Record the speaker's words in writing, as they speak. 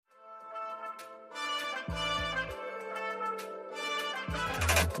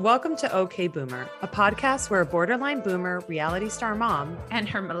Welcome to OK Boomer, a podcast where a borderline boomer reality star mom and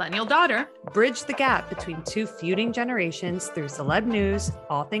her millennial daughter bridge the gap between two feuding generations through celeb news,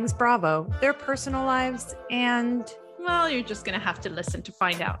 all things Bravo, their personal lives, and... well, you're just going to have to listen to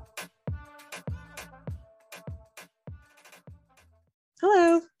find out.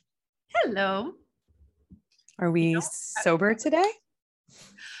 Hello. Hello. Are we sober today?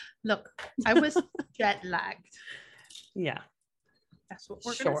 Look, I was jet lagged. Yeah. That's what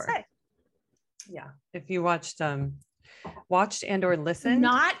we're going to say. Yeah. If you watched and or listened.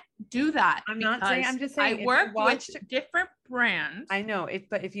 Not do that. I'm not saying, I'm just saying. I work with different brands. I know.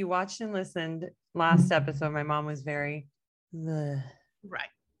 But if you watched and listened last episode, my mom was very... right.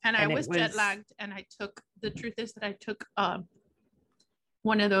 And I was jet lagged, and the truth is that I took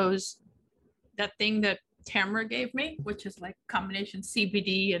one of those, that thing that Tamara gave me, which is like combination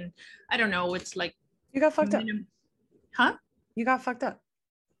CBD and I don't know, it's like... You got fucked up. Huh? You got fucked up.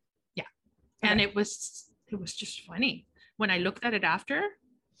 Yeah. Okay. And it was just funny. When I looked at it after,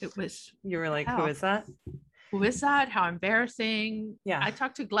 it was... You were like, who is that? Who is that? How embarrassing. Yeah. I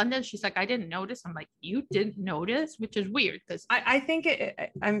talked to Glenda and she's like, I didn't notice. I'm like, you didn't notice? Which is weird because I think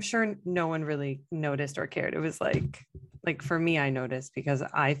I'm sure no one really noticed or cared. It was like for me, I noticed because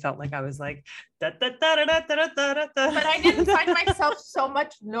I felt like I was like, da, da, da, da, da, da, da, da. But I didn't find myself so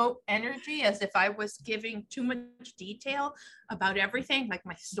much low energy as if I was giving too much detail about everything. Like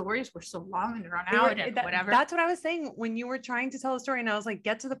my stories were so long and drawn out and whatever. That's what I was saying when you were trying to tell a story and I was like,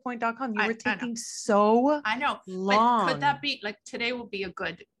 get to the point.com. You were taking so I know. long. But could that be like today will be a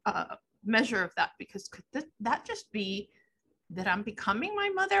good measure of that, because could that just be that I'm becoming my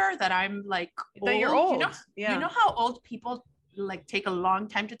mother, that I'm like old. That you're old. You know how old people like take a long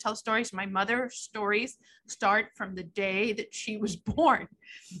time to tell stories? My mother's stories start from the day that she was born.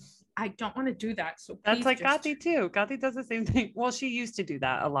 I don't want to do that. So that's like Gati too. Gati does the same thing. Well, she used to do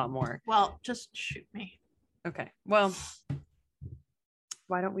that a lot more. Well, just shoot me. Okay. Well,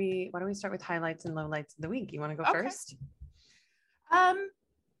 why don't we start with highlights and lowlights of the week? You want to go first?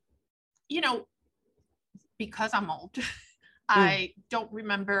 Because I'm old, I don't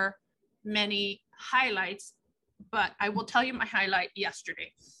remember many highlights, but I will tell you my highlight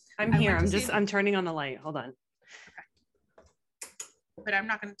yesterday. I'm here. I'm turning on the light. Hold on. Okay. But I'm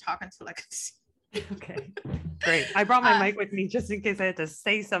not going to talk until I can see. Okay. Great. I brought my mic with me just in case I had to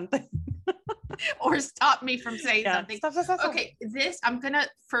say something. Or stop me from saying something. Stop. Okay. I'm going to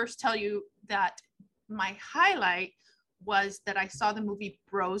first tell you that my highlight was that I saw the movie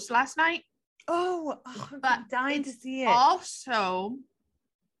Bros last night. I'm dying to see it. Also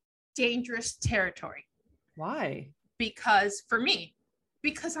dangerous territory. Why? Because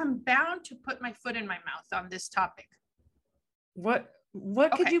I'm bound to put my foot in my mouth on this topic. What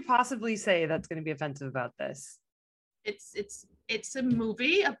could you possibly say that's going to be offensive about this? It's a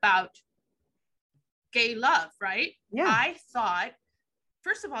movie about gay love, right? Yeah. I thought,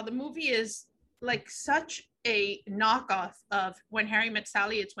 first of all, the movie is like such a knockoff of When Harry Met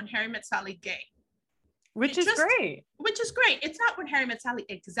Sally. It's When Harry Met Sally gay. Which is great. It's not When Harry Met Sally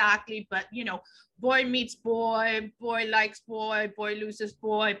exactly, but boy meets boy, boy likes boy, boy loses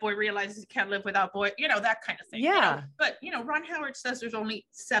boy, boy realizes he can't live without boy, that kind of thing. Yeah. But Ron Howard says there's only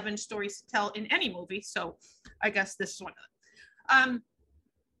 7 stories to tell in any movie, so I guess this is one of them.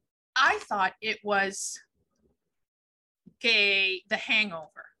 I thought it was gay, The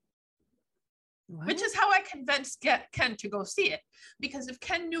Hangover. What? Which is how I convinced Ken to go see it. Because if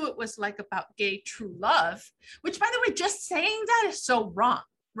Ken knew it was like about gay true love, which by the way, just saying that is so wrong,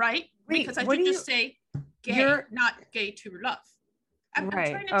 right? Wait, because I should just say gay, not gay true love. I'm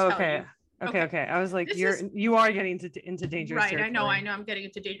trying to tell you. Okay. I was like, you are getting into dangerous territory. Right, I know I'm getting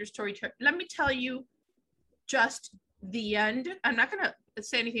into dangerous territory. Let me tell you just the end. I'm not going to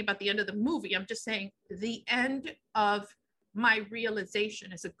say anything about the end of the movie. I'm just saying the end of my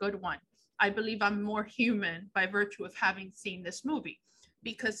realization is a good one. I believe I'm more human by virtue of having seen this movie,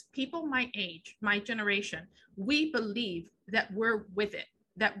 because people my age, my generation, we believe that we're with it,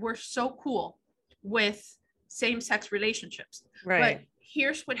 that we're so cool with same-sex relationships. Right. But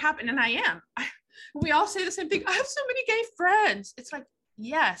here's what happened, and I am. We all say the same thing. I have so many gay friends. It's like,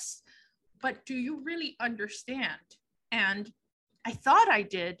 yes, but do you really understand? And I thought I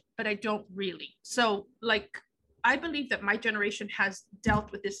did, but I don't really. So like, I believe that my generation has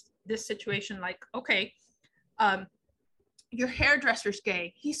dealt with this situation. Like, okay, your hairdresser's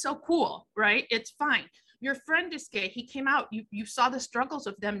gay. He's so cool, right? It's fine. Your friend is gay. He came out. You saw the struggles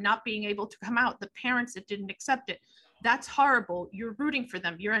of them not being able to come out. The parents that didn't accept it. That's horrible. You're rooting for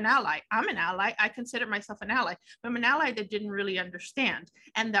them. You're an ally. I'm an ally. I consider myself an ally. But I'm an ally that didn't really understand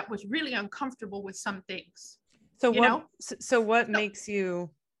and that was really uncomfortable with some things. So what makes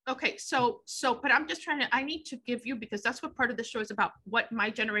you Okay, so but I'm just trying to, I need to give you, because that's what part of the show is about, what my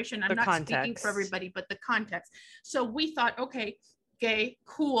generation, I'm The not speaking context. for everybody, but the context. So we thought, okay, gay,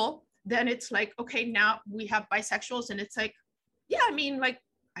 cool. Then it's like, okay, now we have bisexuals, and it's like, yeah, I mean, like,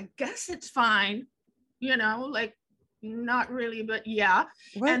 I guess it's fine, like, not really, but yeah.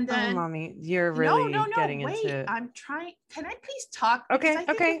 What? And Oh, then mommy, you're no, really no, no, getting wait, into. I'm trying. Can I please talk? Because Okay, I think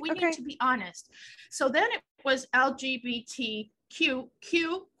okay, that we okay. need to be honest. So then it was LGBTQ,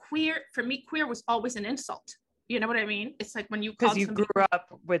 queer. For me, queer was always an insult. You know what I mean? It's like when you Because call you somebody, grew up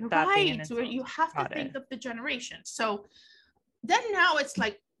with that being an right, so insult. you have to Got think it. of the generation. So then now it's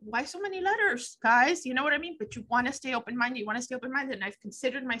like, why so many letters, guys? You know what I mean? But you want to stay open-minded. You want to stay open-minded. And I've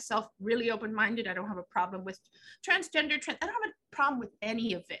considered myself really open-minded. I don't have a problem with transgender. I don't have a problem with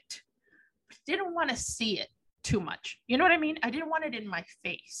any of it. I didn't want to see it too much. You know what I mean? I didn't want it in my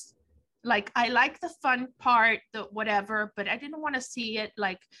face. Like, I like the fun part, the whatever, but I didn't want to see it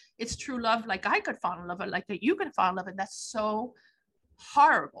like it's true love. Like I could fall in love, or like that you can fall in love, and that's so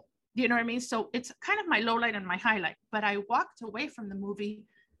horrible. You know what I mean? So it's kind of my low light and my highlight. But I walked away from the movie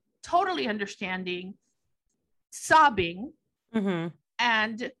totally understanding, sobbing,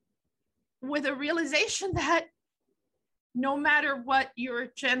 and with a realization that no matter what your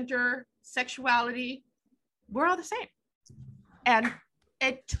gender, sexuality, we're all the same. And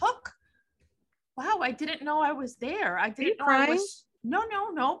it took, wow, I didn't know I was there. I didn't know crying? I was,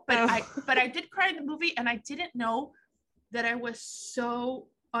 no, but I did cry in the movie, and I didn't know that I was so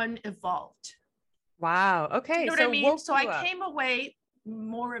unevolved. Wow. Okay. You know what I mean? So I came away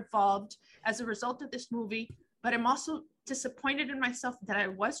more evolved as a result of this movie, but I'm also disappointed in myself that I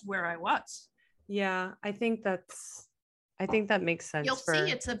was where I was. Yeah, I think that makes sense. You'll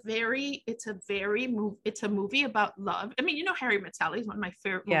see, it's a movie about love. I mean, Harry Met Sally is one of my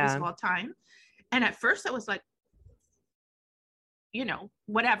favorite movies of all time. And at first I was like,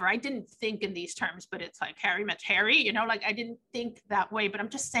 whatever. I didn't think in these terms, but it's like Harry met Harry, like I didn't think that way, but I'm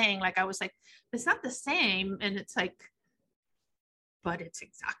just saying, like, I was like, it's not the same. And it's like, but it's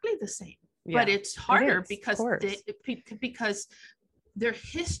exactly the same. Yeah, but it's harder because their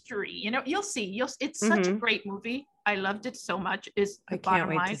history, you'll see, it's such a great movie. I loved it so much, is the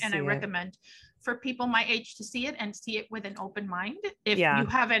bottom line. And I recommend for people my age to see it, and see it with an open mind. If you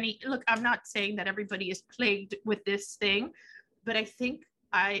have any, look, I'm not saying that everybody is plagued with this thing, but I think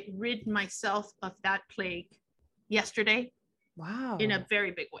I rid myself of that plague yesterday. Wow. In a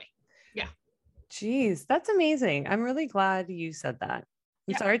very big way. Yeah. Geez, that's amazing. I'm really glad you said that.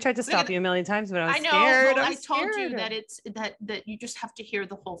 I'm sorry I tried to stop you a million times, but I was scared. Well, I told you that it's that you just have to hear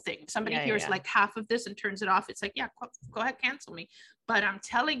the whole thing. Somebody hears like half of this and turns it off. It's like, go ahead, cancel me. But I'm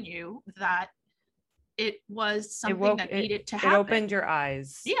telling you that it was something that needed to happen. It opened your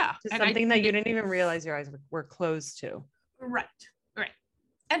eyes. Yeah. To something that you didn't even realize your eyes were closed to. Right.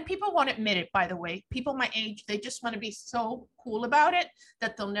 And people won't admit it, by the way. People my age, they just want to be so cool about it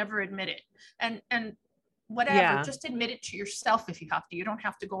that they'll never admit it. And whatever, just admit it to yourself if you have to. You don't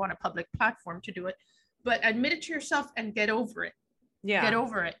have to go on a public platform to do it, but admit it to yourself and get over it. Yeah. Get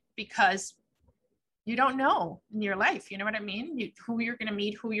over it, because you don't know in your life. You know what I mean? Who you're going to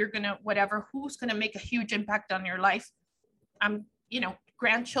meet, who you're going to, whatever, who's going to make a huge impact on your life.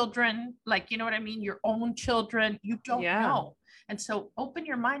 Grandchildren, like, you know what I mean? Your own children, you don't know. And so open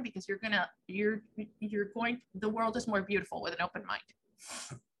your mind, because the world is more beautiful with an open mind.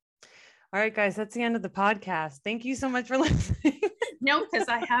 All right, guys, that's the end of the podcast. Thank you so much for listening. No, because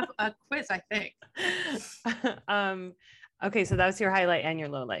I have a quiz, I think. Okay, so that was your highlight and your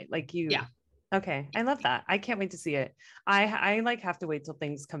low light. Yeah. Okay, I love that. I can't wait to see it. I like have to wait till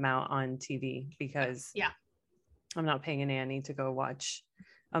things come out on TV, because I'm not paying a nanny to go watch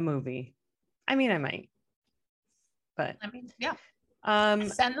a movie. I mean, I might, but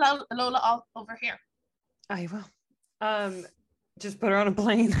send Lola over here. I will. Just put her on a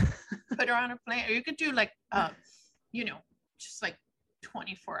plane. Put her on a plane, or you could do like just like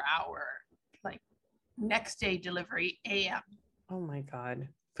 24-hour, like next day delivery, AM. Oh my God.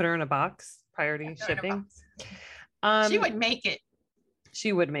 Put her in a box, priority shipping. She would make it.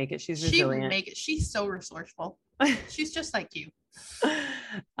 She would make it. She's resilient. She would make it. She's so resourceful. She's just like you.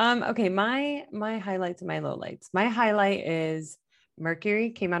 Okay, my highlights and my lowlights. My highlight is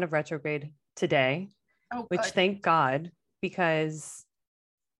Mercury came out of retrograde today, which thank God, because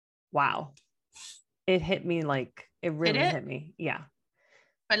wow, it hit me, like it really hit me. Yeah.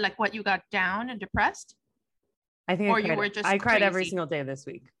 But like, what, you got down and depressed? I think I cried every single day this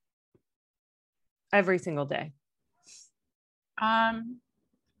week. Every single day. I've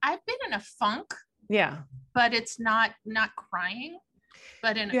been in a funk. Yeah. But it's not crying,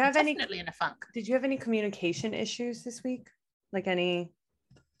 but definitely in a funk. Did you have any communication issues this week? Like any?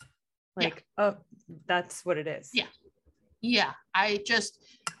 Like, oh, that's what it is. Yeah. Yeah. I just,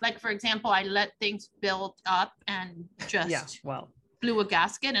 like, for example, I let things build up and just blew a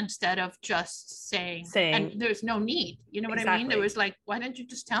gasket instead of just saying, and there's no need. You know what I mean? There was like, why didn't you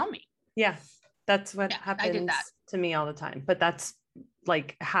just tell me? Yeah. That's what happens to me all the time. But that's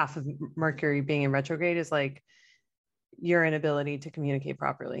like half of Mercury being in retrograde is like your inability to communicate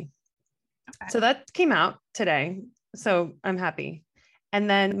properly. Okay. So that came out today. So I'm happy. And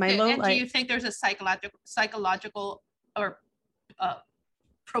then my low light. Do you think there's a psychological or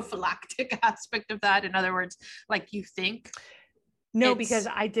prophylactic aspect of that? In other words, like you think? No, because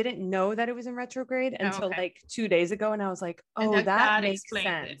I didn't know that it was in retrograde until like 2 days ago. And I was like, oh, that makes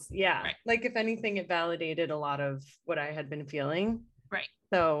sense. Yeah. Right. Like if anything, it validated a lot of what I had been feeling. Right.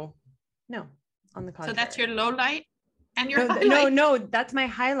 So no, on the contrary. So that's your low light and your highlight? No, that's my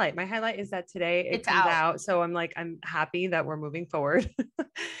highlight. My highlight is that today it comes out. So I'm like, I'm happy that we're moving forward.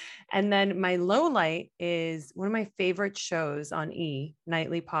 And then my low light is one of my favorite shows on E,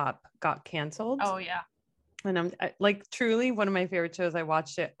 Nightly Pop, got canceled. Oh yeah. And I'm like truly one of my favorite shows. I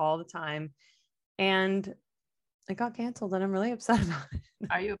watched it all the time and it got canceled and I'm really upset about it.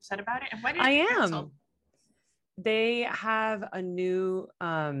 Are you upset about it? And why did it get canceled? They have a new,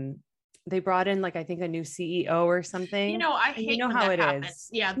 they brought in like, I think a new CEO or something. You know, I hate when that happens.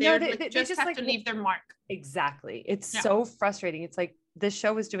 Yeah. They just have to leave their mark. Exactly. It's so frustrating. It's like this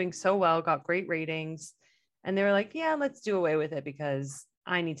show was doing so well, got great ratings. And they were like, yeah, let's do away with it because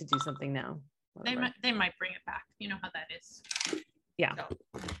I need to do something now. They might bring it back. You know how that is. Yeah. So.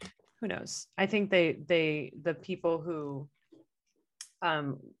 Who knows? I think the people who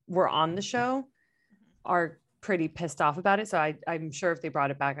were on the show are pretty pissed off about it. So I'm sure if they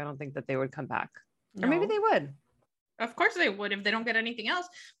brought it back, I don't think that they would come back. No. Or maybe they would. Of course they would if they don't get anything else.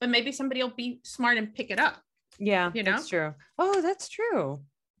 But maybe somebody will be smart and pick it up. Yeah, you know? That's true. Oh, that's true.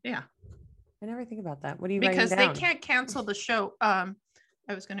 Yeah. I never think about that. What do you Because they can't cancel the show. I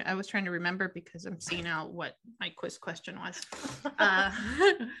was trying to remember because I'm seeing out what my quiz question was.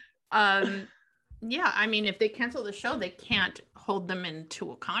 Yeah, I mean, if they cancel the show, they can't hold them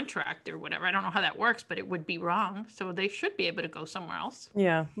into a contract or whatever. I don't know how that works, but it would be wrong. So they should be able to go somewhere else.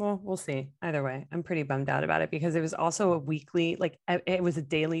 Yeah, well, we'll see. Either way, I'm pretty bummed out about it because it was also a weekly, like it was a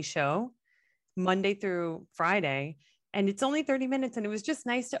daily show, Monday through Friday, and it's only 30 minutes. And it was just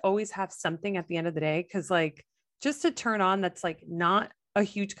nice to always have something at the end of the day because like just to turn on that's like not a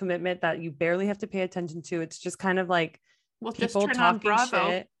huge commitment that you barely have to pay attention to. It's just kind of like people just turn on Bravo.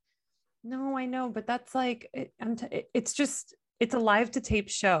 Shit. No, I know, but that's like it's a live to tape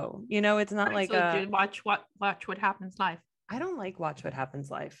show. You know, it's not like so watch what happens live. I don't like Watch What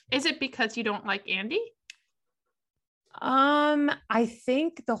Happens Live. Is it because you don't like Andy? I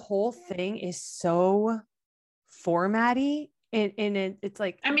think the whole thing is so formatty. It's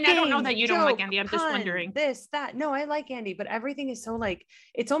like, I mean, I don't know that you don't like Andy. I'm just wondering this, that. No, I like Andy, but everything is so like,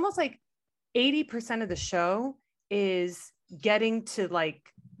 it's almost like 80% of the show is getting to like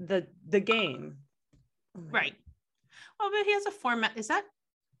the game. Right. Well, but he has a format. Is that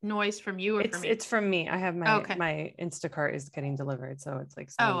noise from you or from me? It's from me. I have my Instacart is getting delivered. So it's like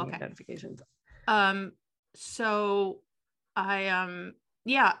sending me notifications. So I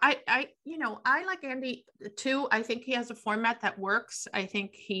yeah, I you know, I like Andy too. I think he has a format that works. I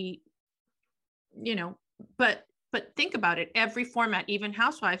think he, you know, but think about it. Every format, even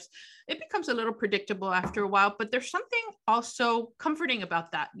Housewives, it becomes a little predictable after a while, but there's something also comforting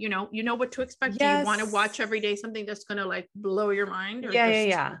about that. You know what to expect. Yes. Do you want to watch every day something that's going to like blow your mind? Or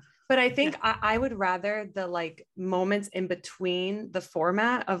yeah. But I think I would rather the like moments in between the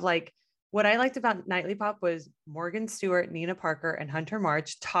format of like, what I liked about Nightly Pop was Morgan Stewart, Nina Parker, and Hunter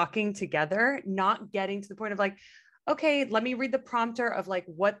March talking together, not getting to the point of like, okay, let me read the prompter of like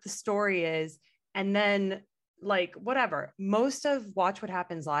what the story is. And then like, whatever. Most of Watch What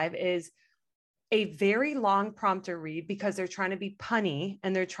Happens Live is a very long prompter read because they're trying to be punny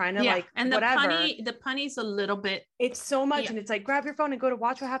and they're trying to like, and whatever. The punny's a little bit. It's so much. And it's like, grab your phone and go to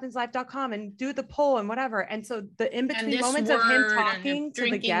watchwhathappenslive.com and do the poll and whatever. And so the in-between moments of him talking to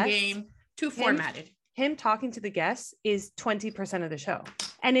the guests, game, too formatted. Him talking to the guests is 20% of the show.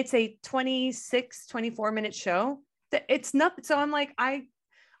 And it's a 24 minute show. It's not. So I'm like, I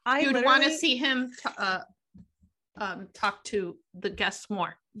would want to see him talk to the guests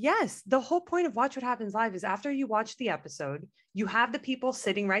more. Yes. The whole point of Watch What Happens Live is after you watch the episode, you have the people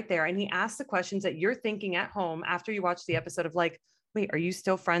sitting right there and he asks the questions that you're thinking at home after you watch the episode of like, wait, are you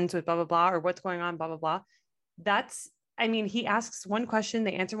still friends with blah, blah, blah, or what's going on, blah, blah, blah. He asks one question,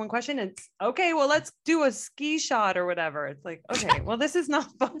 they answer one question. And it's okay, well, let's do a ski shot or whatever. It's like, okay, well, this is not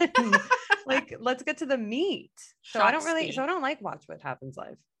fun. Like, let's get to the meat. So I don't like Watch What Happens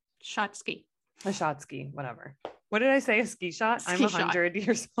Live. Shot ski. A shot ski, whatever. What did I say? A ski shot? I'm 100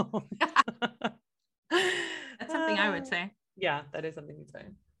 years old. That's something I would say. Yeah, that is something you'd say.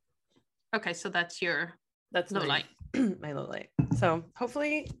 Okay, so that's low light. My low light. So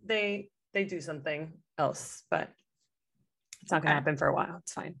hopefully they do something else, but it's not gonna happen for a while.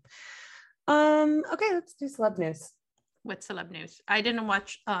 It's fine. Okay, let's do celeb news. What celeb news? I didn't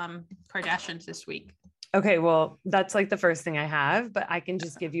watch Kardashians this week. Okay, well, that's like the first thing I have, but I can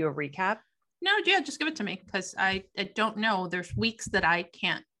just give you a recap. No, yeah, just give it to me because I don't know. There's weeks that I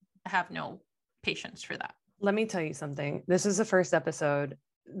can't have no patience for that. Let me tell you something. This is the first episode.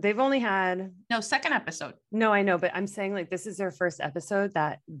 They've only had second episode. No, I know, but I'm saying like this is their first episode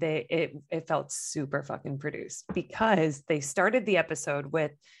that it felt super fucking produced because they started the episode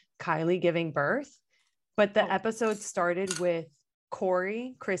with Kylie giving birth, but the episode started with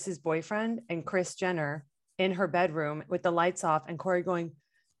Corey, Chris's boyfriend, and Kris Jenner in her bedroom with the lights off and Corey going,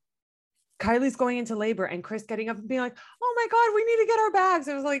 Kylie's going into labor, and Kris getting up and being like, oh my God, we need to get our bags.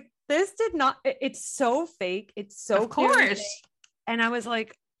 It was like, this did not, it's so fake. It's so, of course. Fake. And I was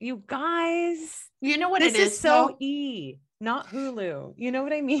like, you guys, you know what this it is? So not Hulu. You know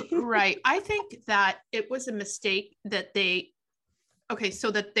what I mean? Right. I think that it was a mistake that they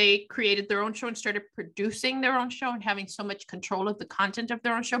created their own show and started producing their own show and having so much control of the content of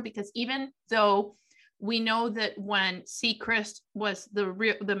their own show, because even though we know that when Seacrest was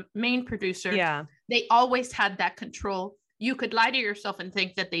the main producer, they always had that control. You could lie to yourself and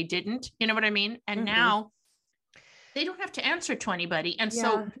think that they didn't, you know what I mean? And now they don't have to answer to anybody. And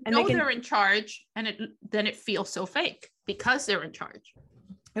so they're in charge, and then it feels so fake because they're in charge.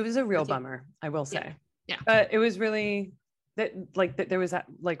 It was a real bummer, I will say. Yeah. But it was really that there was that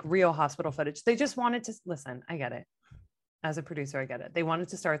like real hospital footage. They just wanted to listen. I get it. As a producer, I get it. They wanted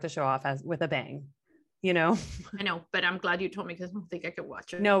to start the show off with a bang. You know, I know, but I'm glad you told me because I don't think I could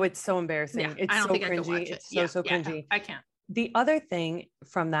watch it. No, it's so embarrassing. Yeah, it's I don't so think cringy. I could watch it. It's so cringy. I can't. The other thing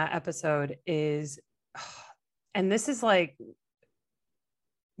from that episode is, and this is like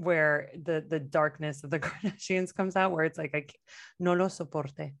where the darkness of the Kardashians comes out, where it's like, no lo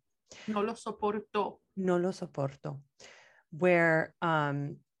soporte. No lo soporto. No lo soporto. Where,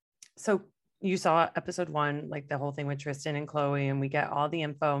 so you saw episode 1, like the whole thing with Tristan and Khloe, and we get all the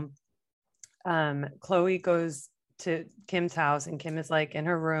info. Khloe goes to Kim's house, and Kim is like in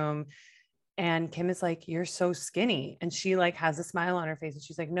her room, and Kim is like, you're so skinny. And she like has a smile on her face, and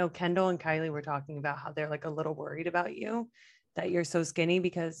she's like, no, Kendall and Kylie were talking about how they're like a little worried about you, that you're so skinny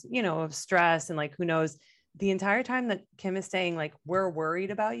because, you know, of stress. And like, who knows, the entire time that Kim is saying like, we're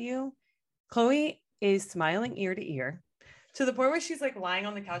worried about you, Khloe is smiling ear to ear to the point where she's like lying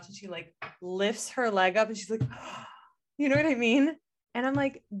on the couch and she like lifts her leg up and she's like, you know what I mean? And I'm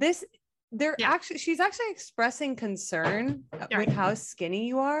like, she's actually expressing concern with how skinny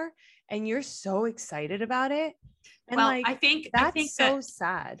you are, and you're so excited about it. And like, I think so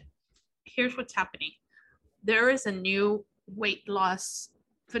sad. Here's what's happening. There is a new weight loss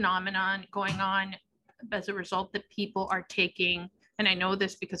phenomenon going on as a result that people are taking. And I know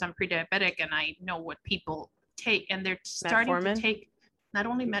this because I'm pre-diabetic and I know what people take, and they're starting to take not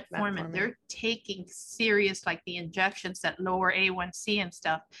only metformin, they're taking serious, like the injections that lower A1C and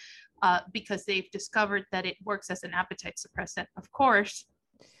stuff. Because they've discovered that it works as an appetite suppressant. Of course,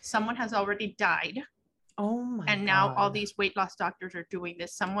 someone has already died. Oh my God. And now all these weight loss doctors are doing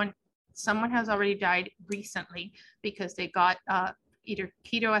this. Someone has already died recently because they got either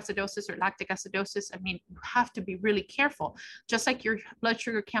ketoacidosis or lactic acidosis. I mean, you have to be really careful. Just like your blood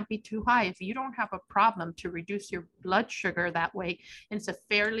sugar can't be too high. If you don't have a problem to reduce your blood sugar that way, it's a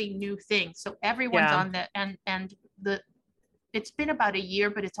fairly new thing. So everyone's on that, and it's been about a year,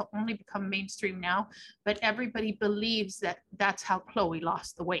 but it's only become mainstream now. But everybody believes that that's how Khloe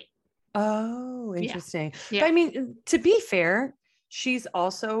lost the weight. Oh, interesting. Yeah. But I mean, to be fair, she's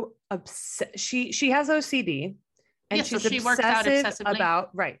also she has OCD, and she's she works out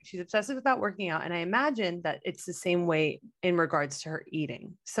obsessively. She's obsessive about working out. And I imagine that it's the same way in regards to her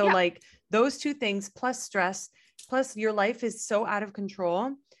eating. So like those two things, plus stress, plus your life is so out of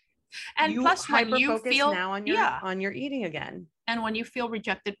control. And plus when you feel now on your eating again. And when you feel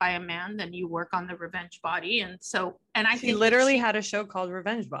rejected by a man, then you work on the revenge body. And I think she literally had a show called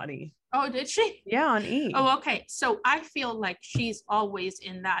Revenge Body. Oh, did she? Yeah, on E. Oh, okay. So I feel like she's always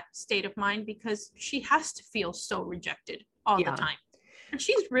in that state of mind because she has to feel so rejected all the time. And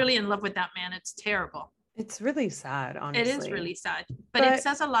she's really in love with that man. It's terrible. It's really sad, honestly. It is really sad. But it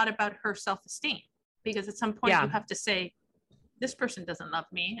says a lot about her self-esteem, because at some point you have to say, this person doesn't love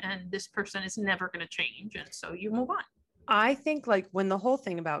me and this person is never going to change. And so you move on. I think like when the whole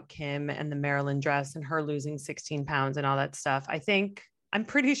thing about Kim and the Maryland dress and her losing 16 pounds and all that stuff, I think I'm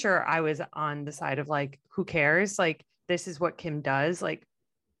pretty sure I was on the side of like, who cares? Like, this is what Kim does. Like,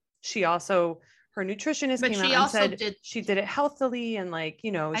 she also, her nutritionist came out and said she did it healthily. And like,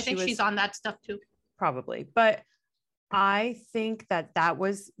 you know, I think she's on that stuff too. Probably. But I think that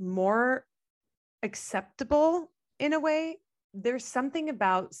was more acceptable in a way. There's something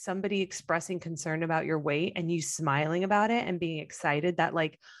about somebody expressing concern about your weight and you smiling about it and being excited that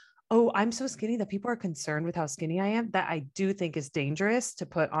like, oh, I'm so skinny that people are concerned with how skinny I am, that I do think is dangerous to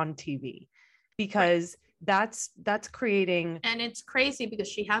put on TV, because that's creating. And it's crazy because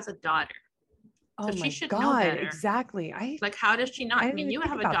she has a daughter. So she should know better. Exactly. Like, how does she not? I mean, you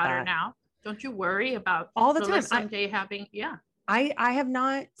have a daughter now. Don't you worry about all the time someday having, I have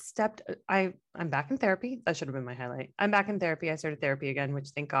not stepped. I'm back in therapy. That should have been my highlight. I'm back in therapy. I started therapy again, which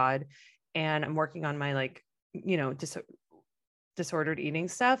thank God. And I'm working on my like, you know, disordered eating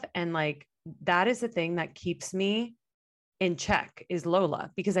stuff. And like, that is the thing that keeps me in check is Lola,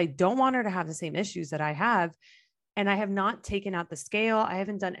 because I don't want her to have the same issues that I have. And I have not taken out the scale. I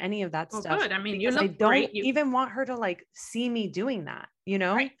haven't done any of that stuff. Good. I mean, I don't even want her to like see me doing that, you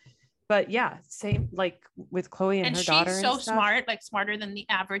know? Right. But yeah, same like with Chloe and her daughter. And she's so smart, like smarter than the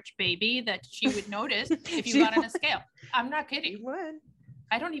average baby, that she would notice if you got on a scale. I'm not kidding. She would.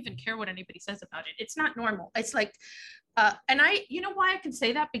 I don't even care what anybody says about it. It's not normal. It's like, and you know why I can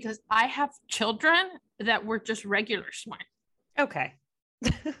say that? Because I have children that were just regular smart. Okay.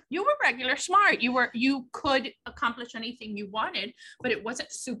 You were regular smart. You could accomplish anything you wanted, but it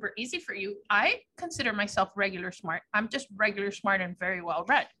wasn't super easy for you. I consider myself regular smart. I'm just regular smart and very well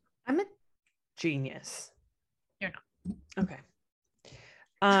read. I'm a genius. You're not. Okay.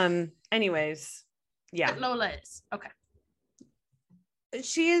 Anyways, yeah. But Lola is. Okay.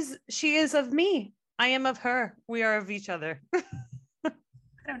 She is of me. I am of her. We are of each other. I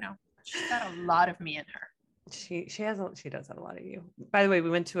don't know. She's got a lot of me in her. She does have a lot of you. By the way,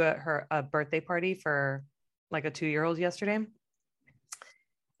 we went to her birthday party for like a 2-year-old yesterday.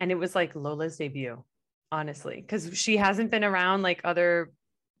 And it was like Lola's debut, honestly, because she hasn't been around like other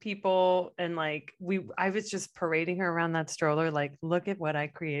people, and like I was just parading her around that stroller like, look at what I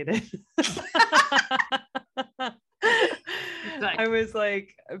created. I was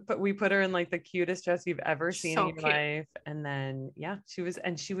like, but we put her in like the cutest dress you've ever seen in your life. And then she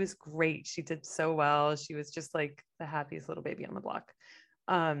was great. She did so well. She was just like the happiest little baby on the block.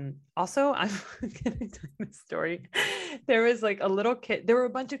 Also, I'm gonna tell you a story. There was like a little kid, there were a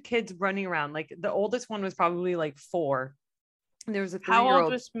bunch of kids running around. Like the oldest one was probably like 4. There was a 3-year-old. How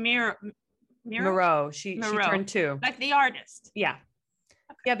old was Moreau? She turned 2. Like the artist. Yeah.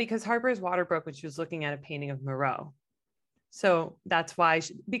 Okay. Yeah, because Harper's water broke when she was looking at a painting of Moreau. So that's why,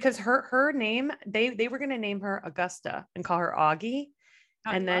 because her name, they were going to name her Augusta and call her Augie.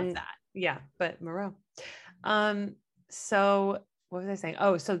 And then, but Moreau. So what was I saying?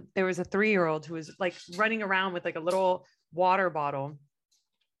 Oh, so there was a 3-year-old who was like running around with like a little water bottle.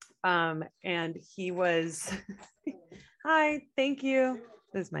 And he was, hi, thank you.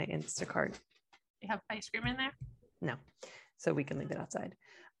 This is my Instacart. You have ice cream in there? No. So we can leave it outside.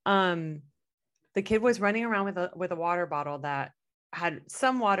 The kid was running around with a water bottle that had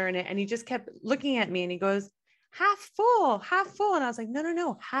some water in it. And he just kept looking at me and he goes, half full. And I was like,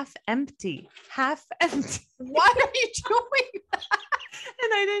 no, half empty. Why are you doing that?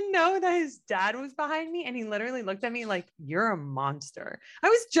 And I didn't know that his dad was behind me. And he literally looked at me like, you're a monster. I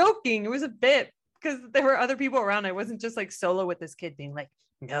was joking. It was a bit because there were other people around. I wasn't just like solo with this kid being like,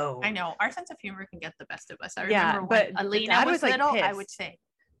 no. I know. Our sense of humor can get the best of us. I remember when Alina was little, like, I would say,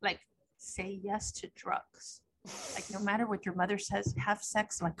 like, say yes to drugs. Like, no matter what your mother says, have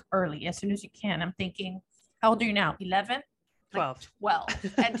sex like early, as soon as you can. I'm thinking, how old are you now? 11? 12.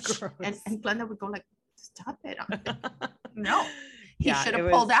 Like 12. And Glenda would go like, stop it. No, he should have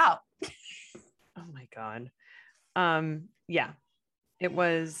pulled out. Oh my God. Yeah, it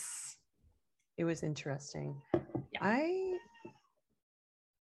was interesting. Yeah.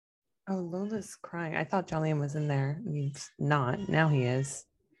 Lola's crying. I thought Jolene was in there. He's not. Now he is.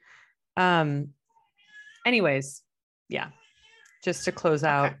 Anyways, yeah. Just to close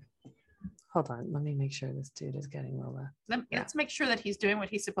out. Hold on. Let me make sure this dude is getting Lola. Let's make sure that he's doing what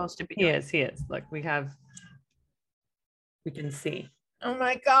he's supposed to be doing. He is. Look, we can see. Oh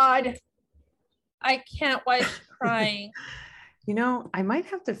my God. I can't watch crying. You know, I might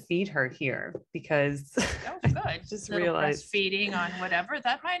have to feed her here because that was good. I just realized feeding on whatever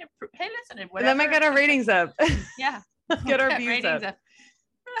that might improve. Hey, listen, whatever. That might get our ratings up. Yeah. Get our views up.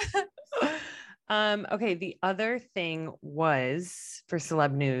 Okay. The other thing was for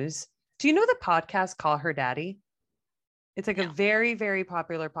celeb news. Do you know the podcast Call Her Daddy? It's like a very, very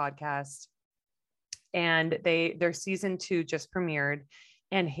popular podcast. and their season 2 just premiered,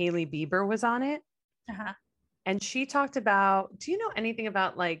 and Hailey Bieber was on it. And she talked about, do you know anything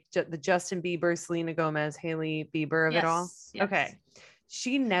about like the Justin Bieber, Selena Gomez, Hailey Bieber of it all? Yes. Okay.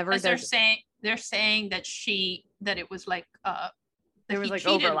 She never does. They're saying that it was like there was like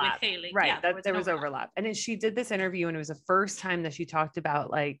overlap. Right. Yeah, that there was overlap. And then she did this interview, and it was the first time that she talked about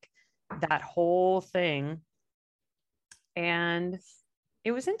like that whole thing. And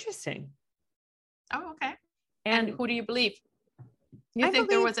it was interesting. Oh, okay. And who do you believe? I think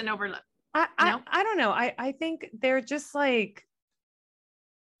there was an overlap. I don't know. I think they're just like,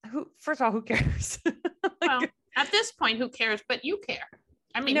 first of all, who cares? Like, well, at this point, who cares? But you care.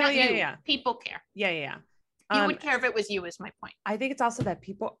 I mean, people care. Yeah. You would care if it was you, is my point. I think it's also that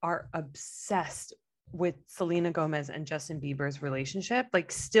people are obsessed with Selena Gomez and Justin Bieber's relationship,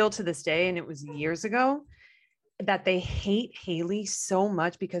 like still to this day. And it was years ago, that they hate Hailey so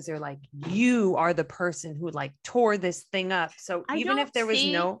much because they're like, you are the person who like tore this thing up. So even if there was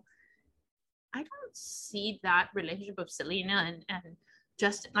I don't see that relationship of Selena and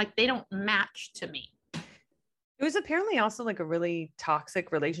Justin, like they don't match to me. It was apparently also like a really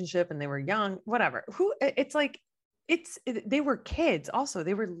toxic relationship, and they were young, whatever. They were kids also.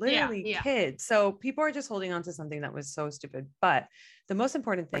 They were literally kids. So people are just holding on to something that was so stupid. But the most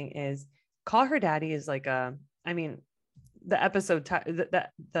important thing is, Call Her Daddy is like the episode,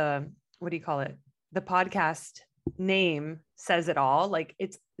 the what do you call it? The podcast name says it all. Like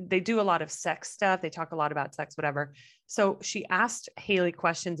they do a lot of sex stuff. They talk a lot about sex, whatever. So she asked Hailey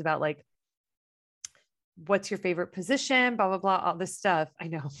questions about like, what's your favorite position, blah, blah, blah, all this stuff. I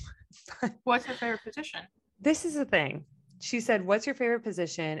know. What's your favorite position? This is the thing. She said, what's your favorite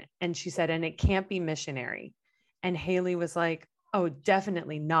position? And she said, and it can't be missionary. And Hailey was like, oh,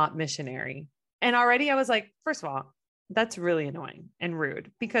 definitely not missionary. And already I was like, first of all, that's really annoying and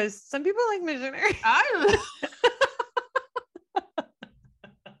rude, because some people like missionary.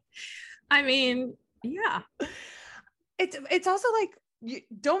 I mean, yeah. It's also like,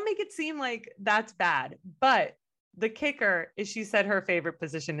 don't make it seem like that's bad. But the kicker is she said her favorite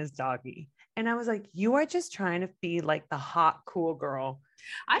position is doggy. And I was like, you are just trying to be like the hot, cool girl.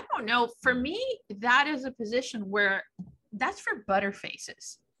 I don't know. For me, that is a position where that's for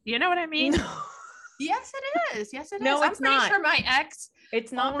butterfaces. You know what I mean? No. Yes, it is. Yes, it is. I'm pretty sure my ex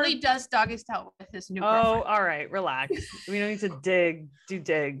only does doggy style with his new girlfriend. All right. Relax. We don't need to do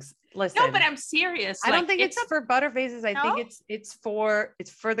digs. Listen. No, but I'm serious. I don't think it's for butterfaces. I think it's for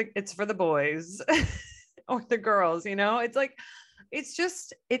the boys or the girls, you know? It's like, it's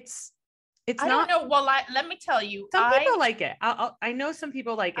I not. I don't know. Well, let me tell you. Some people like it. I know some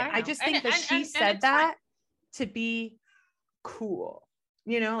people like it. I just think that she said that to be cool.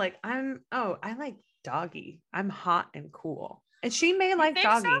 You know, like I like doggy. I'm hot and cool. And she may like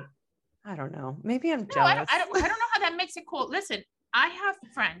doggy. So? I don't know. Maybe I'm jealous. I don't know how that makes it cool. Listen, I have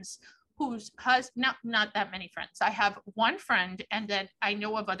friends whose husband, not that many friends. I have one friend, and then I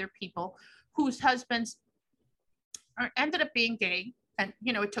know of other people whose husbands ended up being gay. And,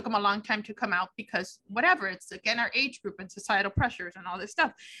 you know, it took them a long time to come out because whatever, it's again, our age group and societal pressures and all this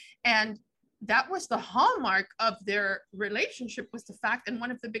stuff. And that was the hallmark of their relationship, was the fact. And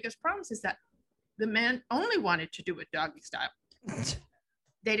one of the biggest problems is that the man only wanted to do it doggy style.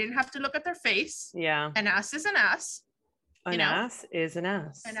 They didn't have to look at their face. Yeah. An ass is an ass. An ass is an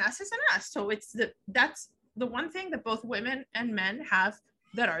ass. An ass is an ass. So that's the one thing that both women and men have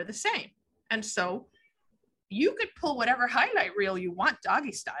that are the same. And so you could pull whatever highlight reel you want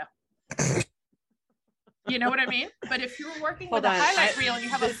doggy style. You know what I mean? But if you were working with a highlight reel and you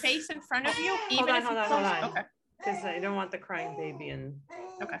have a face in front of you, hold on. Okay. Because I don't want the crying baby in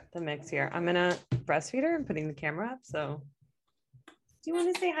the mix here. I'm gonna breastfeed her and putting the camera up. So do you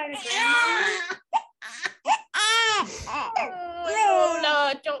want to say hi to grandma? Oh,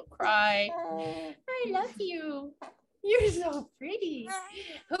 no, don't cry. I love you. You're so pretty.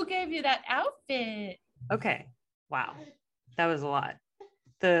 Who gave you that outfit? Okay. Wow. That was a lot.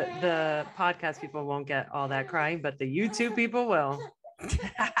 The podcast people won't get all that crying, but the YouTube people will.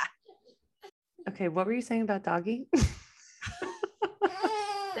 Okay. What were you saying about doggy?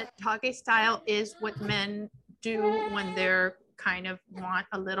 That doggy style is what men do when they're kind of want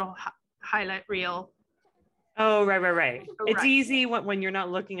a little highlight reel. Oh, right. It's easy when you're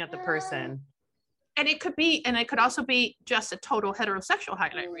not looking at the person. And it could also be just a total heterosexual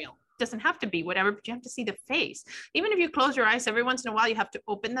highlight reel. It doesn't have to be whatever, but you have to see the face. Even if you close your eyes, every once in a while you have to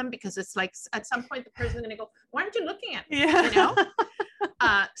open them, because it's like at some point the person's gonna go, why aren't you looking at me? Yeah. You know?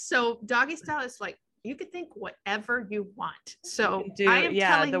 So doggy style is like, you could think whatever you want. So I am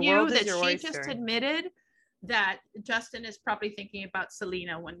telling you that she just admitted that Justin is probably thinking about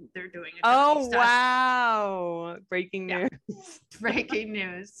Selena when they're doing it. Oh, wow. Breaking news. Breaking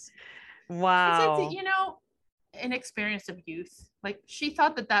news. Wow. It's, you know, an experience of youth. Like she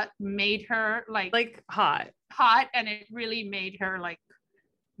thought that made her like hot, and it really made her like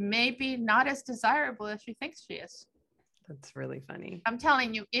maybe not as desirable as she thinks she is. That's really funny. I'm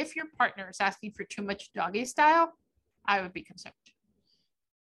telling you, if your partner is asking for too much doggy style, I would be concerned.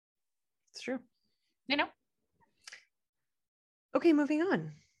 It's true. You know? Okay, moving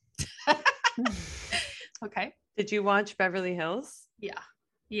on. Okay. Did you watch Beverly Hills?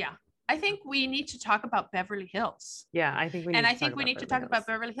 Yeah. I think we need to talk about Beverly Hills. Yeah, I think we need to talk about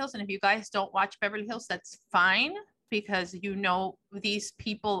Beverly Hills. And if you guys don't watch Beverly Hills, that's fine, because you know these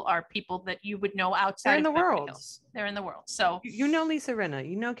people are people that you would know outside of Beverly Hills. They're in the world. So you know Lisa Rinna,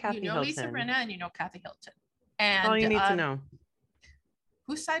 you know Kathy Hilton. Lisa Rinna and you know Kathy Hilton. And all you need to know.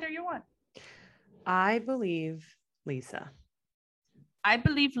 Whose side are you on? I believe Lisa. I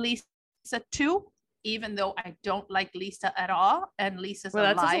believe Lisa too, even though I don't like Lisa at all. And Lisa's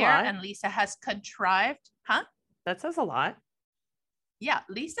a liar. And Lisa has contrived. Huh? That says a lot. Yeah,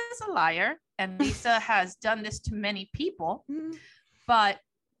 Lisa's a liar. And Lisa has done this to many people. But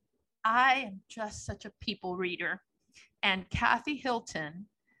I am just such a people reader. And Kathy Hilton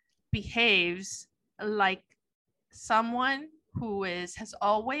behaves like someone who has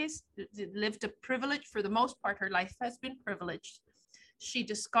always lived a privilege. For the most part, her life has been privileged. She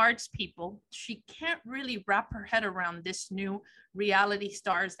discards people. She can't really wrap her head around this new reality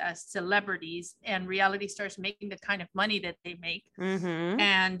stars as celebrities and reality stars making the kind of money that they make.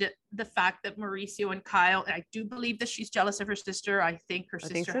 And the fact that Mauricio and Kyle, I do believe that she's jealous of her sister. I think her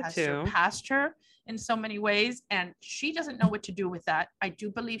sister has surpassed her in so many ways. And she doesn't know what to do with that. I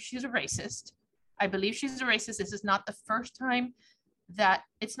do believe she's a racist. This is not the first time that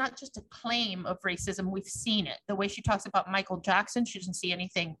it's not just a claim of racism. We've seen it. The way she talks about Michael Jackson, she doesn't see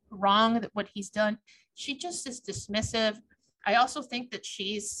anything wrong with what he's done. She just is dismissive. I also think that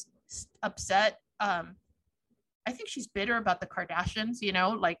she's upset. I think she's bitter about the Kardashians, you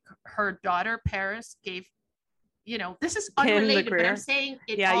know, like her daughter Paris gave, you know, this is unrelated, but I'm saying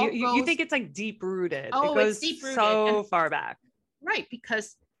it. Yeah, you think it's like deep rooted. Oh, it goes it's deep rooted. So far back. Right,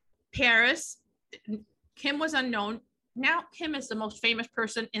 because Paris, Kim was unknown. Now Kim is the most famous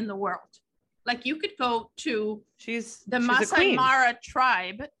person in the world. Like you could go to the Masai Mara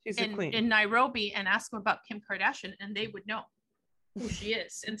tribe in Nairobi and ask them about Kim Kardashian and they would know who she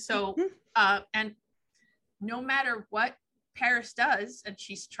is. And so, and no matter what Paris does, and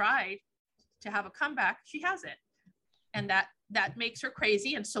she's tried to have a comeback, she has it. And that makes her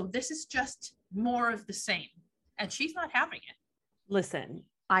crazy. And so this is just more of the same. And she's not having it. Listen,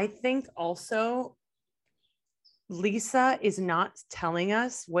 I think also Lisa is not telling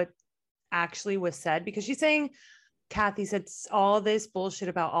us what actually was said, because she's saying Kathy said all this bullshit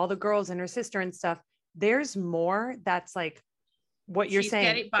about all the girls and her sister and stuff. There's more that's like what you're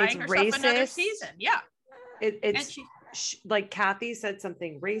saying. Buying herself racist. Another season. Yeah. It's like Kathy said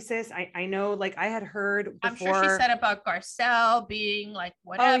something racist. I know, like I had heard before. I'm sure she said about Garcelle being like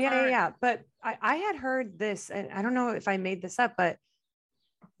whatever. Oh yeah. But I had heard this, and I don't know if I made this up, but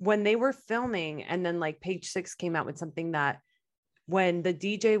when they were filming, and then like Page Six came out with something that when the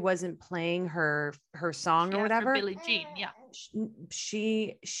DJ wasn't playing her song or whatever, Billie Jean,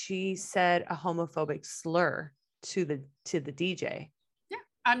 she said a homophobic slur to the DJ. Yeah,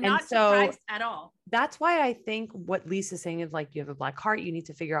 I'm not surprised at all. That's why I think what Lisa's saying is like, you have a black heart, you need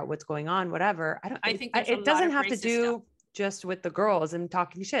to figure out what's going on, whatever. I think it doesn't have to do just with the girls and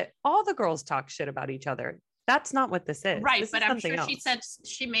talking shit. All the girls talk shit about each other. That's not what this is. Right, but I'm sure she said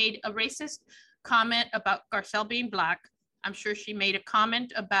she made a racist comment about Garcelle being black. I'm sure she made a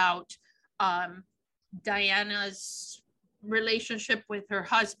comment about Diana's relationship with her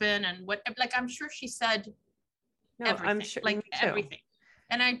husband and what, like, I'm sure she said everything, I'm sure, like everything.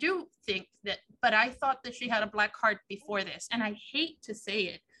 And I do think that, but I thought that she had a black heart before this. And I hate to say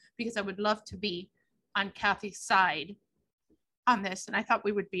it because I would love to be on Kathy's side on this. And I thought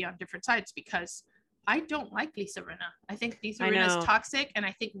we would be on different sides because I don't like Lisa Rinna. I think Lisa Rinna is toxic. And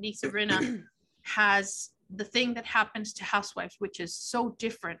I think Lisa Rinna has the thing that happens to Housewives, which is so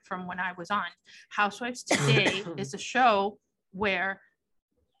different from when I was on. Housewives today is a show where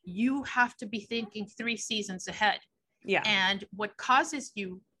you have to be thinking 3 seasons ahead. Yeah. And what causes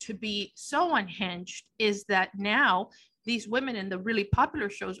you to be so unhinged is that now these women in the really popular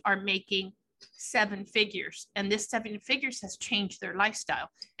shows are making 7 figures, and this 7 figures has changed their lifestyle,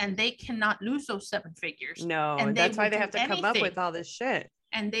 and they cannot lose those 7 figures. No, and that's why they have to come up with all this shit.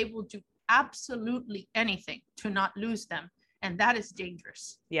 And they will do absolutely anything to not lose them. And that is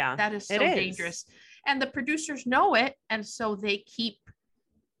dangerous. Yeah, that is so dangerous. And the producers know it. And so they keep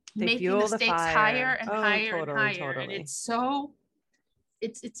making the stakes higher and higher and higher. And it's so,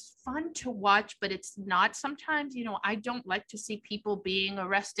 it's fun to watch, but it's not sometimes, you know, I don't like to see people being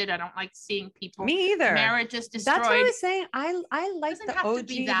arrested. I don't like seeing people. Me either. Marriages destroyed. That's what I was saying. I like the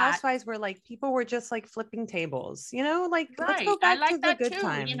OG Housewives where like people were just like flipping tables, you know, like let's go back to the good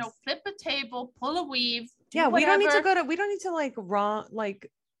times. You know, flip a table, pull a weave. Yeah, we don't need to like wrong, like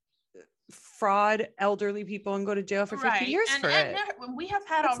fraud elderly people and go to jail for 50 years for it. We have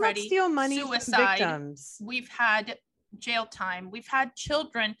had already steal money suicide. From victims. We've had jail time. We've had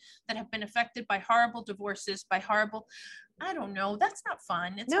children that have been affected by horrible divorces, by horrible, I don't know. That's not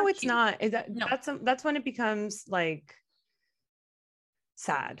fun. It's not. That's when it becomes like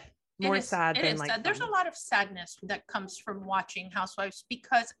sad. More sad than like sad. There's a lot of sadness that comes from watching Housewives,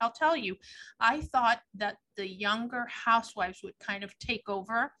 because I'll tell you, I thought that the younger housewives would kind of take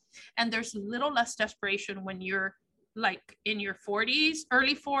over, and there's a little less desperation when you're like in your 40s,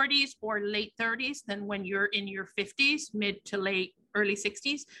 early 40s or late 30s than when you're in your 50s, mid to late early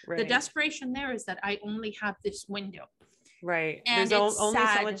 60s. Right. The desperation there is that I only have this window. Right. And there's only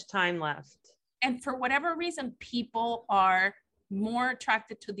so much time left. And for whatever reason, people are more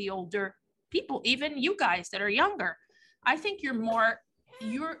attracted to the older people, even you guys that are younger. I think you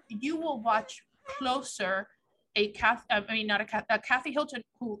will watch closer a Kathy Hilton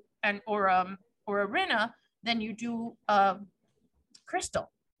or a Rinna than you do Crystal,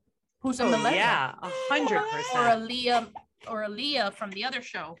 who's a millennial. Yeah, 100%. Or a Leah from the other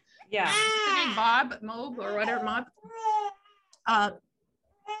show. Yeah. What's the name? Mob or whatever. Mob.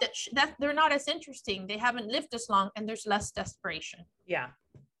 That they're not as interesting. They haven't lived as long, and there's less desperation. Yeah.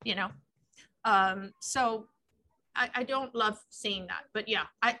 You know, so I don't love seeing that, but yeah,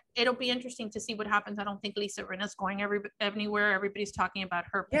 it'll be interesting to see what happens. I don't think Lisa Rinna's going anywhere. Everybody's talking about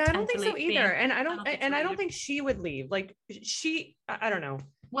her. Yeah, I don't think so either. And I don't think she would leave. Like I don't know.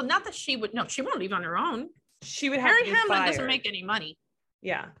 Well, not that she would. No, she won't leave on her own. She would have Harry to be Hamlin fired. Doesn't make any money.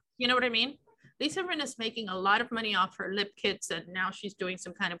 Yeah. You know what I mean? Lisa Rinna's making a lot of money off her lip kits, and now she's doing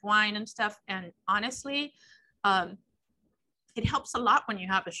some kind of wine and stuff. And honestly, it helps a lot when you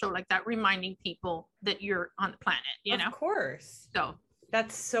have a show like that, reminding people that you're on the planet, you know? Of course. So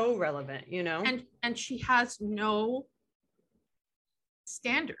that's so relevant, you know? And she has no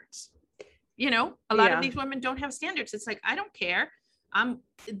standards. You know, a lot of these women don't have standards. It's like, I don't care.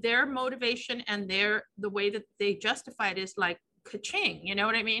 Their motivation and the way that they justify it is like ka-ching, you know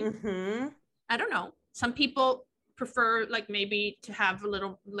what I mean? Mm-hmm. I don't know. Some people prefer like maybe to have a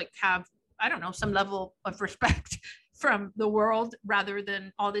little, like have, I don't know, some level of respect from the world rather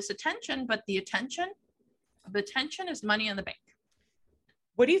than all this attention, but the attention is money in the bank.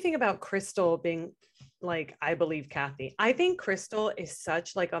 What do you think about Crystal being like, I believe Kathy? I think Crystal is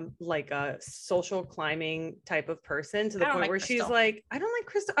such like a social climbing type of person to the point where she's like, I don't like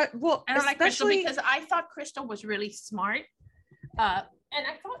Crystal. I don't like Crystal because I thought Crystal was really smart. And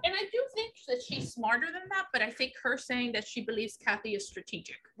I do think that she's smarter than that, but I think her saying that she believes Kathy is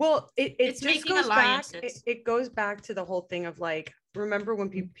strategic. Well, it just goes back. It goes back to the whole thing of like, remember when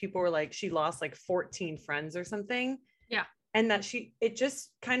people were like, she lost like 14 friends or something? Yeah. And that it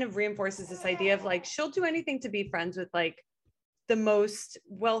just kind of reinforces this idea of like, she'll do anything to be friends with like the most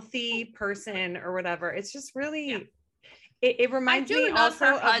wealthy person or whatever. It's just really, it reminds me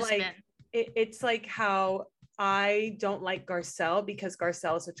also of like, it's like how I don't like Garcelle because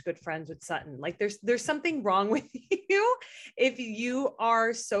Garcelle is such good friends with Sutton. Like there's something wrong with you if you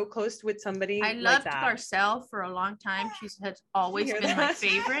are so close with somebody. I loved Garcelle for a long time. She has always been my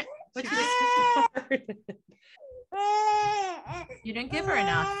favorite. You didn't give her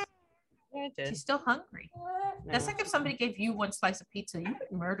enough. Yeah, I did. She's still hungry. No. That's like if somebody gave you one slice of pizza, you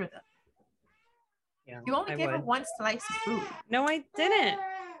would murder them. Yeah, you only gave her one slice of food. No, I didn't.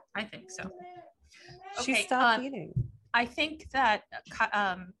 I think so. She stopped eating. I think that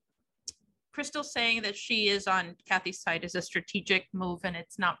Crystal saying that she is on Kathy's side is a strategic move, and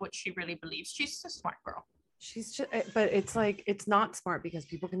it's not what she really believes. She's a smart girl. She's just, but it's like, it's not smart because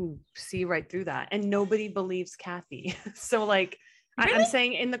people can see right through that, and nobody believes Kathy. So like, really? I'm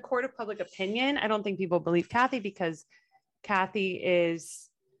saying in the court of public opinion, I don't think people believe Kathy because Kathy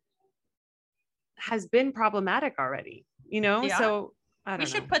has been problematic already, you know? Yeah. So I don't know. We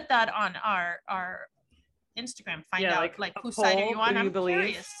should put that on our Instagram, find out like whose side are you on. I'm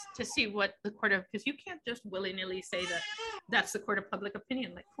curious to see what the court of, because you can't just willy-nilly say that that's the court of public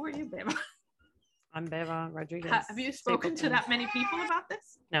opinion. Like, who are you, Beba? I'm Beba Rodriguez. Have you spoken to that many people about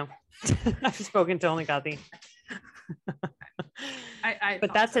this? No, I've spoken to only Kathy.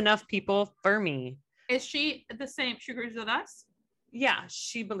 But that's enough people for me. Is she the same? She agrees with us? Yeah,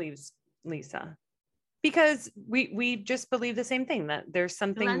 she believes Lisa. Because we just believe the same thing, that there's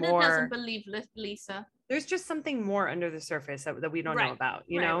something Glenda more. doesn't believe Lisa. There's just something more under the surface that we don't know about,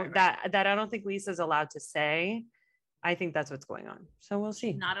 right. that I don't think Lisa's allowed to say. I think that's what's going on. So we'll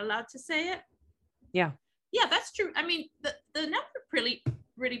see. Not allowed to say it. Yeah. Yeah, that's true. I mean, the network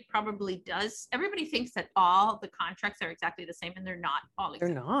really probably does. Everybody thinks that all the contracts are exactly the same, and they're not all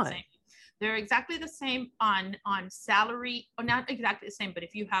exactly the same. They're exactly the same on salary, or not exactly the same, but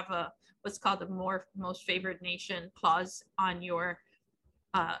if you have a what's called a most favored nation clause on your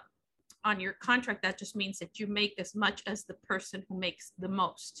contract, that just means that you make as much as the person who makes the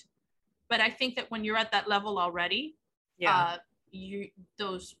most. But I think that when you're at that level already,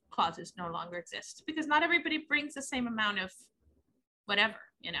 those clauses no longer exist, because not everybody brings the same amount of whatever,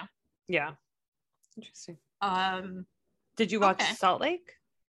 Yeah. Interesting. Did you watch Salt Lake?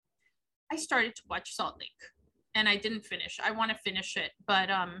 I started to watch Salt Lake and I didn't finish. I want to finish it,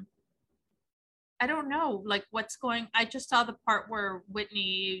 but I don't know, like I just saw the part where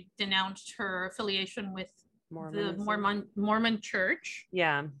Whitney denounced her affiliation with the Mormon church.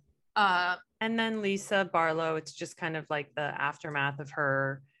 Yeah. And then Lisa Barlow, it's just kind of like the aftermath of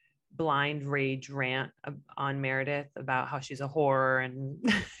her blind rage rant on Meredith about how she's a whore and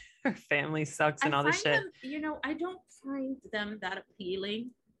her family sucks and all this shit. I don't find them that appealing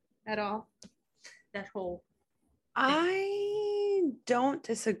at all. That whole thing. I don't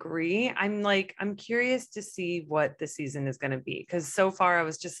disagree. I'm curious to see what the season is going to be, because so far I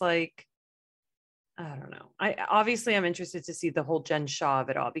was just like, I don't know. I'm interested to see the whole Jen Shaw of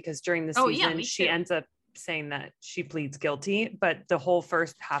it all, because during the season she ends up saying that she pleads guilty, but the whole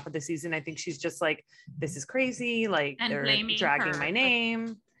first half of the season, I think she's just like, this is crazy. Like, and they're dragging my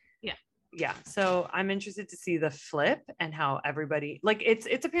name. Yeah. So I'm interested to see the flip and how everybody, like, it's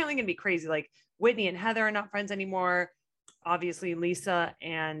apparently going to be crazy. Like, Whitney and Heather are not friends anymore. Obviously Lisa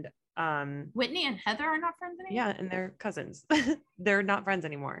and Whitney and Heather are not friends anymore. Yeah, and they're cousins. They're not friends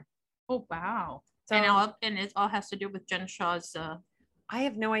anymore. Oh wow. So, and it all has to do with Jen Shaw's I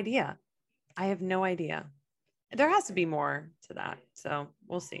have no idea. There has to be more to that. So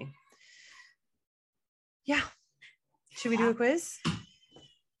we'll see. Yeah. Should we do a quiz?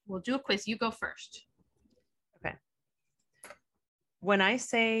 We'll do a quiz. You go first. Okay. When I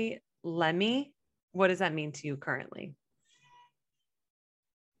say Lemmy, what does that mean to you currently?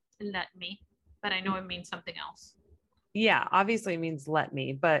 Let me, but I know it means something else. Yeah, obviously it means let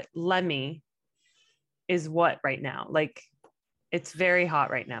me, but Lemmy is what right now? Like, it's very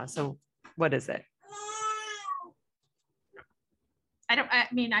hot right now. So what is it?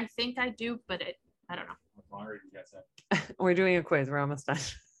 I think I do, but I don't know. What's longer, you guess it. We're doing a quiz. We're almost done.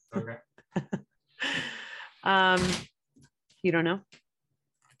 Okay. You don't know?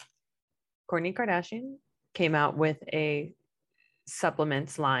 Kourtney Kardashian came out with a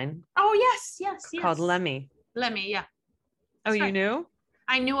supplements line. Oh, yes. Called Lemmy. Lemmy, yeah. That's you knew?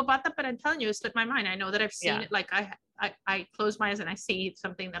 I knew about that, but I'm telling you, it slipped my mind. I know that I've seen it. Like I close my eyes and I see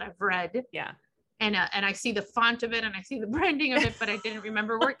something that I've read. Yeah. And I see the font of it and I see the branding of it, but I didn't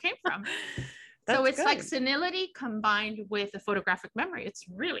remember where it came from. So it's good. Like senility combined with a photographic memory. It's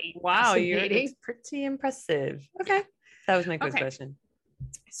really it's pretty impressive. Okay. That was my quiz question.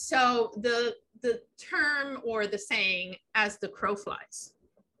 So the term or the saying, as the crow flies.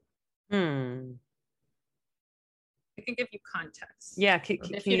 I can give you context. Yeah, can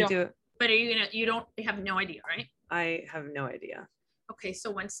you do it? But you don't have no idea, right? I have no idea. Okay,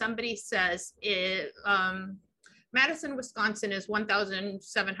 so when somebody says Madison, Wisconsin is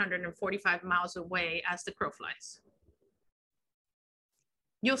 1,745 miles away as the crow flies.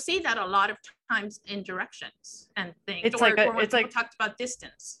 You'll see that a lot of times in directions and things. It's like talked about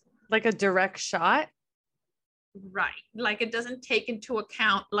distance. Like a direct shot? Right. Like it doesn't take into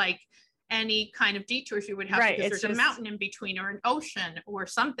account like any kind of detours you would have, because there's a mountain in between or an ocean or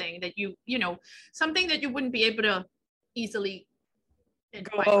something that something that you wouldn't be able to easily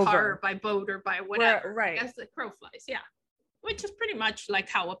by car or by boat or by whatever. Right. As the crow flies. Yeah. Which is pretty much like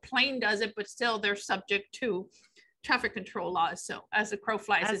how a plane does it, but still they're subject to traffic control laws. So as the crow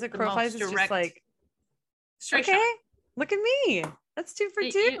flies, it's just like straight okay, shot. Look at me. That's 2 for 2.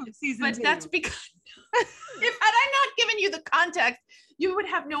 Season 2. That's because if had I not given you the context, you would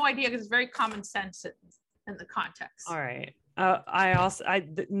have no idea, because it's very common sense in the context. All right.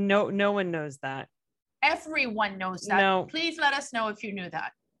 No one knows that. Everyone knows that. No. Please let us know if you knew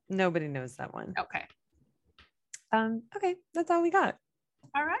that. Nobody knows that one. Okay. Okay, that's all we got.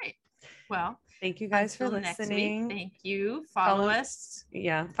 All right. Well, thank you guys for listening. Thank you. Follow us.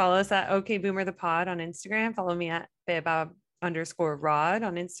 Yeah. Follow us at OK Boomer the Pod on Instagram. Follow me at @Babob_Rod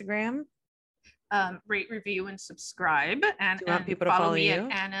on Instagram. Rate, review, and subscribe. And Do you want people to follow me you?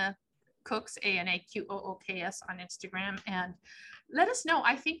 At Anna Cooks, ANAQOOKS on Instagram, and let us know.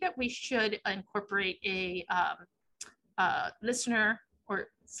 I think that we should incorporate a listener or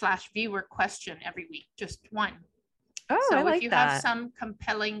 / viewer question every week, just one. Oh, so I like if you that. have some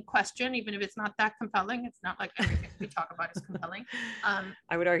compelling question, even if it's not that compelling, it's not like everything we talk about is compelling.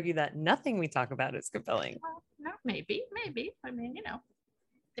 I would argue that nothing we talk about is compelling. Well, no, maybe. I mean,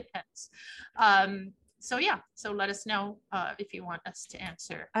 depends. So yeah, so let us know if you want us to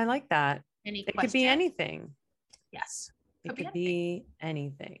answer. I like that. Any it question. Could be anything. Yes. It could be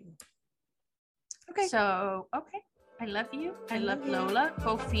anything. Okay. So, okay. I love you. I love Lola.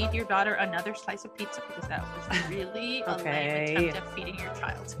 Go feed your daughter another slice of pizza because that was really a lame attempt at feeding your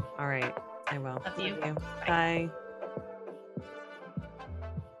child. All right. I will. Love you. Bye.